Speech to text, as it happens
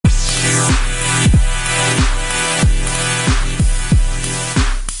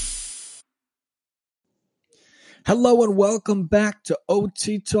Hello and welcome back to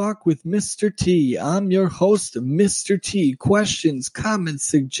OT Talk with Mr. T. I'm your host, Mr. T. Questions, comments,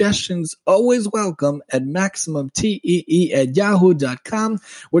 suggestions, always welcome at MaximumTEE@yahoo.com.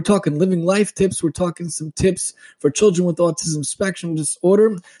 We're talking living life tips. We're talking some tips for children with autism spectrum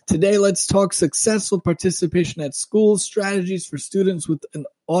disorder. Today, let's talk successful participation at school, strategies for students with an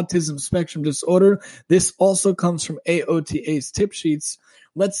autism spectrum disorder. This also comes from AOTA's tip sheets.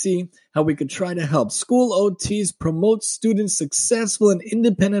 Let's see how we could try to help. School OTs promote students' successful and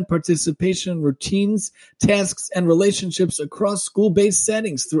independent participation in routines, tasks, and relationships across school-based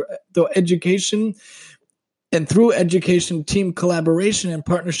settings through education. And through education, team collaboration, and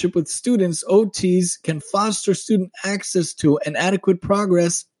partnership with students, OTs can foster student access to and adequate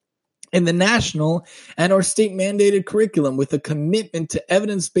progress in the national and or state mandated curriculum. With a commitment to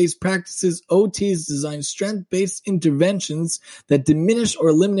evidence-based practices, OTs design strength-based interventions that diminish or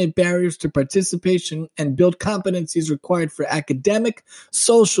eliminate barriers to participation and build competencies required for academic,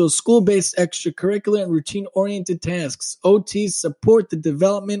 social, school-based, extracurricular, and routine-oriented tasks. OTs support the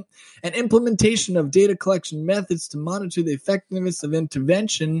development and implementation of data collection methods to monitor the effectiveness of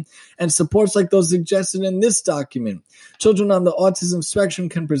intervention and supports like those suggested in this document. Children on the autism spectrum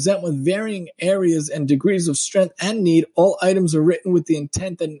can present with varying areas and degrees of strength and need. All items are written with the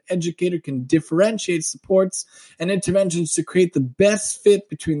intent that an educator can differentiate supports and interventions to create the best fit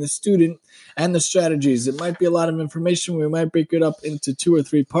between the student and the strategies. It might be a lot of information. We might break it up into 2 or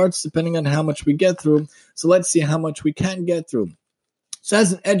 3 parts depending on how much we get through. So let's see how much we can get through. So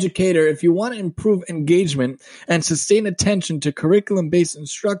as an educator, if you want to improve engagement and sustain attention to curriculum-based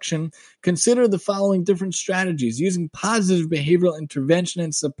instruction, consider the following different strategies. Using positive behavioral intervention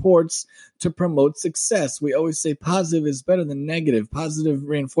and supports to promote success. We always say positive is better than negative. Positive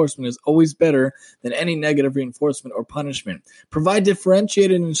reinforcement is always better than any negative reinforcement or punishment. Provide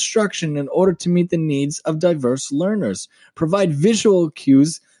differentiated instruction in order to meet the needs of diverse learners. Provide visual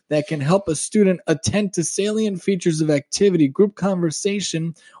cues that can help a student attend to salient features of activity, group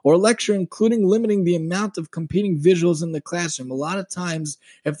conversation, or lecture, including limiting the amount of competing visuals in the classroom. A lot of times,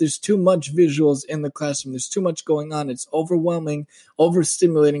 if there's too much visuals in the classroom, there's too much going on, it's overwhelming,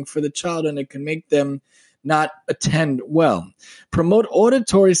 overstimulating for the child, and it can make them not attend well. Promote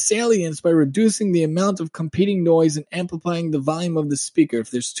auditory salience by reducing the amount of competing noise and amplifying the volume of the speaker.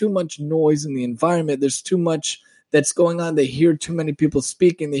 If there's too much noise in the environment, there's too much that's going on, they hear too many people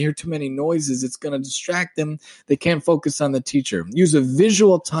speaking, they hear too many noises, it's going to distract them, they can't focus on the teacher. Use a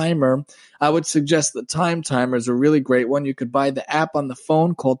visual timer. I would suggest the Time Timer is a really great one. You could buy the app on the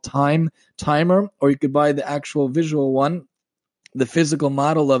phone called Time Timer, or you could buy the actual visual one, the physical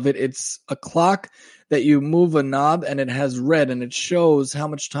model of it. It's a clock that you move a knob and it has red and it shows how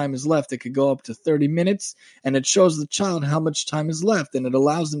much time is left. It could go up to 30 minutes and it shows the child how much time is left and it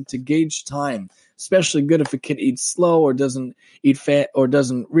allows them to gauge time. Especially good if a kid eats slow or doesn't eat fat or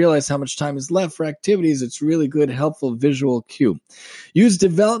doesn't realize how much time is left for activities. It's really good, helpful visual cue. Use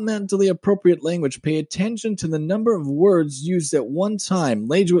developmentally appropriate language. Pay attention to the number of words used at one time,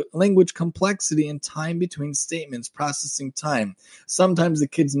 language complexity, and time between statements, processing time. Sometimes the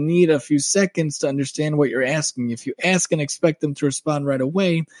kids need a few seconds to understand what you're asking. If you ask and expect them to respond right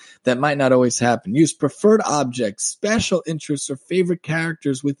away, that might not always happen. Use preferred objects, special interests, or favorite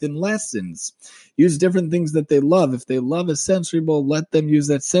characters within lessons. Use different things that they love. If they love a sensory bowl, let them use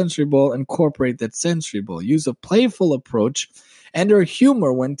that sensory bowl, incorporate that sensory bowl. Use a playful approach and or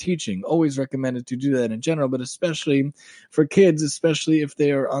humor when teaching. Always recommended to do that in general, but especially for kids, especially if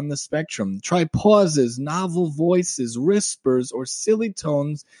they are on the spectrum. Try pauses, novel voices, whispers, or silly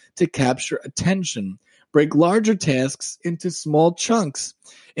tones to capture attention. Break larger tasks into small chunks.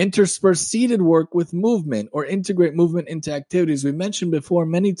 Intersperse seated work with movement or integrate movement into activities. We mentioned before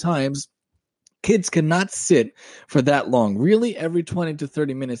many times, kids cannot sit for that long. Really, every 20 to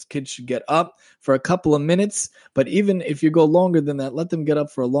 30 minutes, kids should get up for a couple of minutes. But even if you go longer than that, let them get up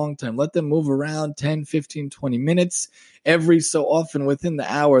for a long time. Let them move around 10, 15, 20 minutes. Every so often within the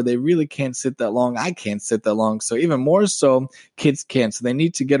hour, they really can't sit that long. I can't sit that long. So even more so, kids can't. So they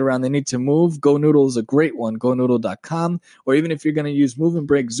need to get around. They need to move. GoNoodle is a great one, GoNoodle.com. Or even if you're going to use Move and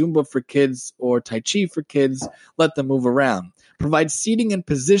Break, Zumba for kids, or Tai Chi for kids, let them move around. Provide seating and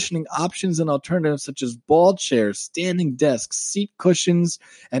positioning options and alternatives such as ball chairs, standing desks, seat cushions,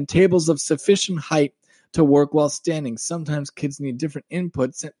 and tables of sufficient height to work while standing. Sometimes kids need different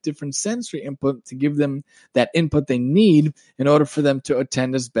inputs, different sensory input to give them that input they need in order for them to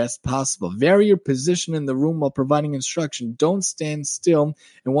attend as best possible. Vary your position in the room while providing instruction. Don't stand still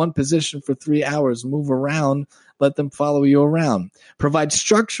in one position for 3 hours. Move around. Let them follow you around. Provide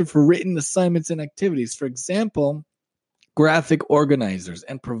structure for written assignments and activities. For example, graphic organizers,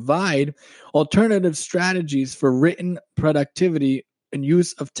 and provide alternative strategies for written productivity and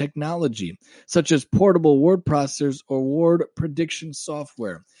use of technology, such as portable word processors or word prediction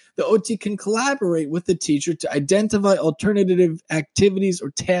software. The OT can collaborate with the teacher to identify alternative activities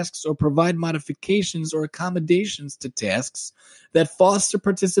or tasks or provide modifications or accommodations to tasks that foster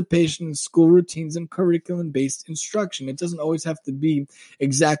participation in school routines and curriculum-based instruction. It doesn't always have to be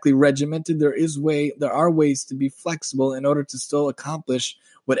exactly regimented. There are ways to be flexible in order to still accomplish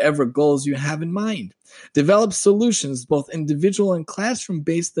whatever goals you have in mind. Develop solutions, both individual and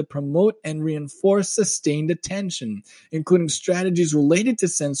classroom-based, that promote and reinforce sustained attention, including strategies related to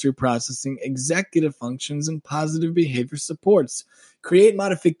sensory processing, executive functions, and positive behavior supports. Create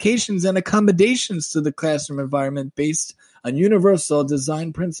modifications and accommodations to the classroom environment based on universal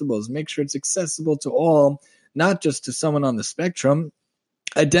design principles. Make sure it's accessible to all, not just to someone on the spectrum.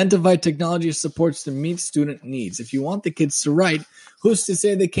 Identify technology supports to meet student needs. If you want the kids to write, who's to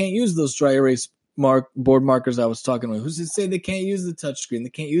say they can't use those dry erase board markers I was talking about? Who's to say they can't use the touchscreen? They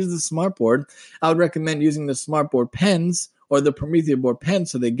can't use the smartboard. I would recommend using the smartboard pens or the Prometheus board pen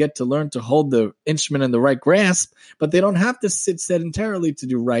so they get to learn to hold the instrument in the right grasp, but they don't have to sit sedentarily to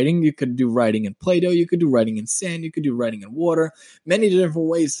do writing. You could do writing in Play-Doh. You could do writing in sand. You could do writing in water. Many different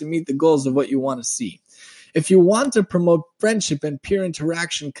ways to meet the goals of what you want to see. If you want to promote friendship and peer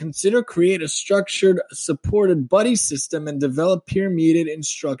interaction, consider create a structured, supported buddy system and develop peer-mediated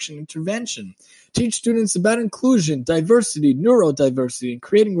instruction intervention. Teach students about inclusion, diversity, neurodiversity, and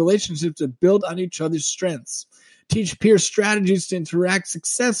creating relationships that build on each other's strengths. Teach peer strategies to interact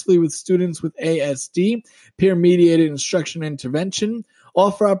successfully with students with ASD, peer-mediated instruction and intervention.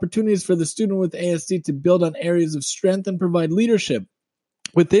 Offer opportunities for the student with ASD to build on areas of strength and provide leadership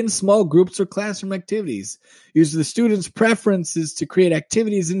within small groups or classroom activities. Use the student's preferences to create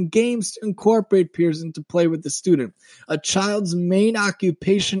activities and games to incorporate peers into play with the student. A child's main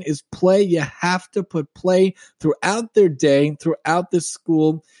occupation is play. You have to put play throughout their day, throughout the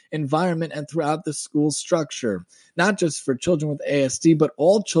school environment, and throughout the school structure. Not just for children with ASD, but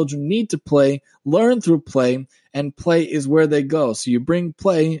all children need to play, learn through play, and play is where they go. So you bring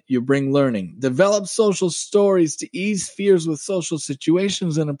play, you bring learning. Develop social stories to ease fears with social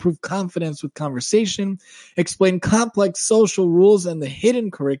situations and improve confidence with conversation. Explain complex social rules and the hidden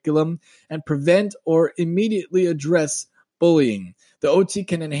curriculum, and prevent or immediately address bullying. The OT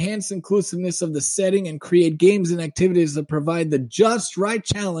can enhance inclusiveness of the setting and create games and activities that provide the just right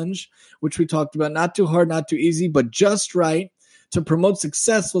challenge, which we talked about, not too hard, not too easy, but just right, to promote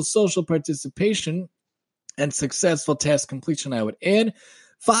successful social participation and successful task completion, I would add.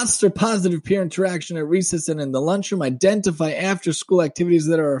 Foster positive peer interaction at recess and in the lunchroom. Identify after-school activities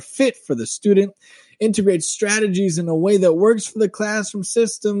that are a fit for the student. Integrate strategies in a way that works for the classroom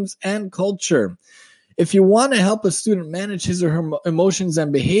systems and culture. If you want to help a student manage his or her emotions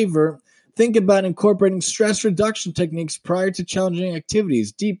and behavior, think about incorporating stress reduction techniques prior to challenging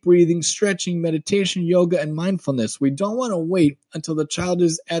activities, deep breathing, stretching, meditation, yoga, and mindfulness. We don't want to wait until the child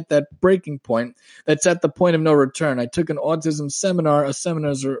is at that breaking point. That's at the point of no return. I took an autism seminar, a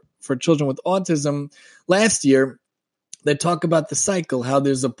seminar for children with autism last year. They talk about the cycle, how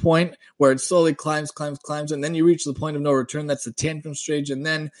there's a point where it slowly climbs, and then you reach the point of no return. That's the tantrum stage, and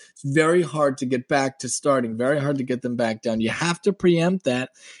then it's very hard to get back to starting, very hard to get them back down. You have to preempt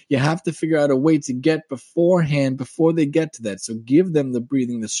that. You have to figure out a way to get beforehand before they get to that. So give them the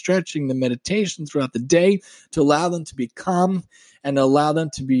breathing, the stretching, the meditation throughout the day to allow them to be calm and allow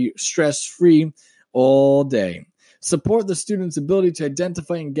them to be stress-free all day. Support the student's ability to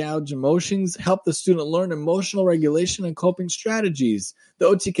identify and gauge emotions. Help the student learn emotional regulation and coping strategies. The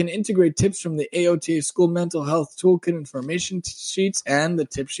OT can integrate tips from the AOTA School Mental Health Toolkit information sheets and the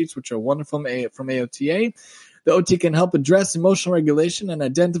tip sheets, which are wonderful from AOTA. The OT can help address emotional regulation and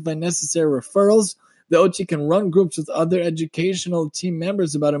identify necessary referrals. The OT can run groups with other educational team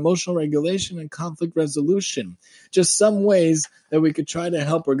members about emotional regulation and conflict resolution. Just some ways that we could try to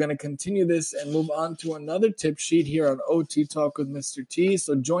help. We're going to continue this and move on to another tip sheet here on OT Talk with Mr. T.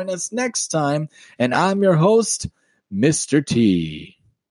 So join us next time. And I'm your host, Mr. T.